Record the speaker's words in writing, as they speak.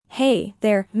Hey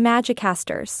there,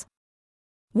 Magicasters.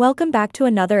 Welcome back to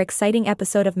another exciting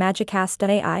episode of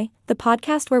Magicast.ai, the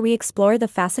podcast where we explore the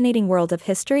fascinating world of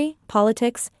history,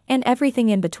 politics, and everything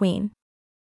in between.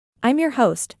 I'm your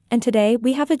host, and today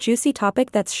we have a juicy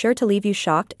topic that's sure to leave you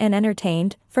shocked and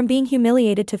entertained, from being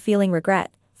humiliated to feeling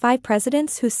regret. 5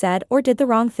 presidents who said or did the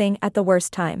wrong thing at the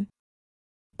worst time.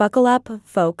 Buckle up,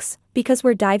 folks, because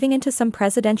we're diving into some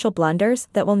presidential blunders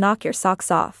that will knock your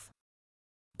socks off.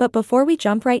 But before we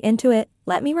jump right into it,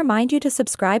 let me remind you to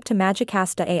subscribe to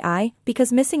Magicast.ai,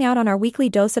 because missing out on our weekly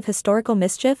dose of historical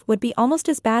mischief would be almost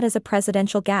as bad as a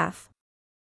presidential gaffe.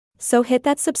 So hit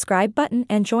that subscribe button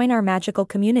and join our magical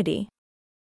community.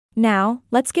 Now,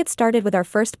 let's get started with our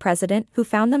first president who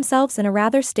found themselves in a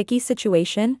rather sticky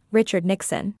situation, Richard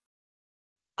Nixon.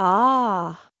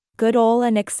 Good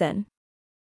ol' Nixon.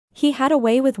 He had a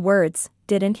way with words,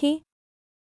 didn't he?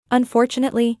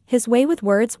 Unfortunately, his way with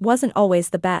words wasn't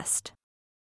always the best.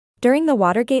 During the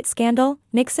Watergate scandal,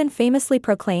 Nixon famously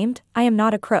proclaimed, "I am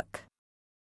not a crook."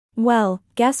 Well,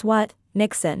 guess what,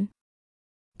 Nixon?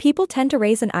 People tend to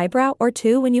raise an eyebrow or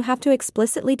two when you have to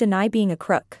explicitly deny being a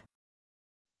crook.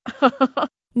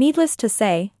 Needless to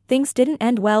say, things didn't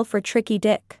end well for Tricky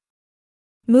Dick.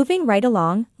 Moving right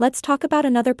along, let's talk about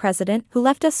another president who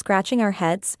left us scratching our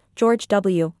heads, George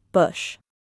W. Bush.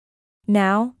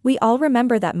 Now, we all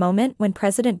remember that moment when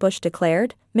President Bush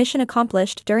declared, "Mission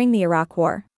accomplished" during the Iraq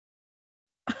War.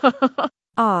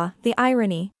 The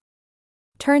irony.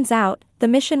 Turns out, the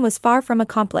mission was far from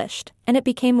accomplished, and it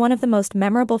became one of the most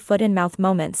memorable foot-in-mouth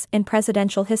moments in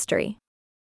presidential history.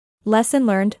 Lesson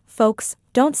learned, folks,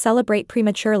 don't celebrate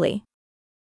prematurely.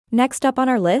 Next up on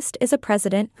our list is a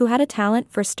president who had a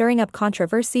talent for stirring up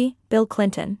controversy, Bill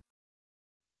Clinton.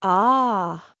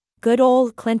 Good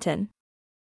old Clinton.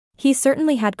 He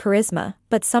certainly had charisma,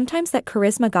 but sometimes that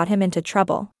charisma got him into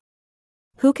trouble.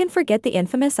 Who can forget the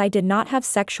infamous "I did not have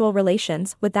sexual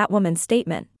relations with that woman"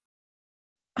 statement?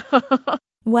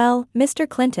 Well, Mr.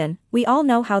 Clinton, we all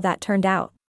know how that turned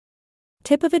out.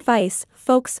 Tip of advice,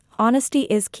 folks, honesty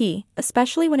is key,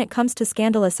 especially when it comes to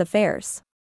scandalous affairs.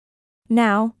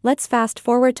 Now, let's fast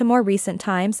forward to more recent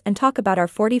times and talk about our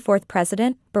 44th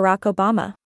president, Barack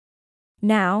Obama.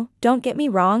 Now, don't get me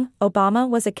wrong, Obama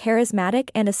was a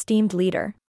charismatic and esteemed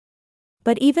leader.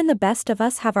 But even the best of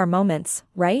us have our moments,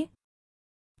 right?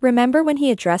 Remember when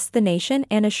he addressed the nation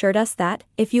and assured us that,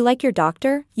 if you like your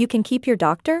doctor, you can keep your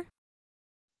doctor?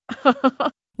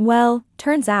 Well,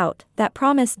 turns out, that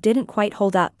promise didn't quite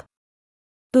hold up.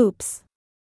 Oops.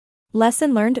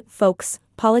 Lesson learned, folks,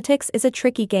 politics is a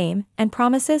tricky game, and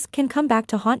promises can come back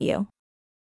to haunt you.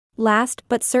 Last,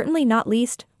 but certainly not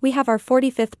least, we have our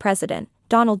 45th president,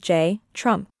 Donald J.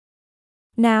 Trump.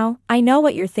 Now, I know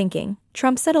what you're thinking,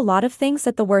 Trump said a lot of things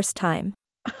at the worst time.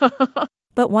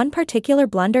 But one particular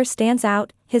blunder stands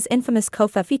out, his infamous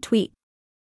Kofuffy tweet.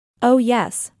 Oh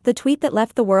yes, the tweet that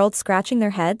left the world scratching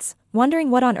their heads, wondering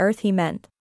what on earth he meant.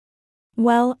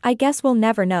 Well, I guess we'll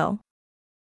never know.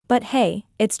 But hey,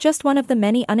 it's just one of the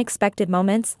many unexpected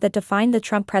moments that defined the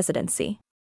Trump presidency.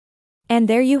 And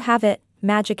there you have it,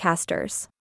 Magicasters.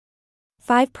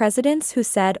 5 presidents who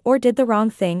said or did the wrong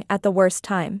thing at the worst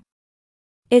time.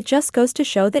 It just goes to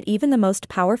show that even the most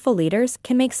powerful leaders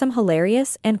can make some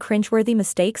hilarious and cringeworthy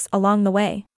mistakes along the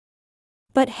way.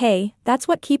 But hey, that's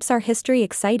what keeps our history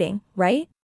exciting, right?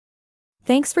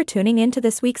 Thanks for tuning in to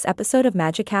this week's episode of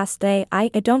Magicast.ai.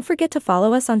 Don't forget to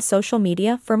follow us on social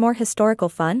media for more historical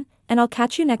fun, and I'll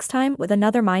catch you next time with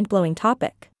another mind-blowing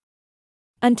topic.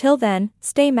 Until then,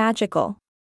 stay magical.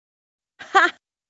 Ha!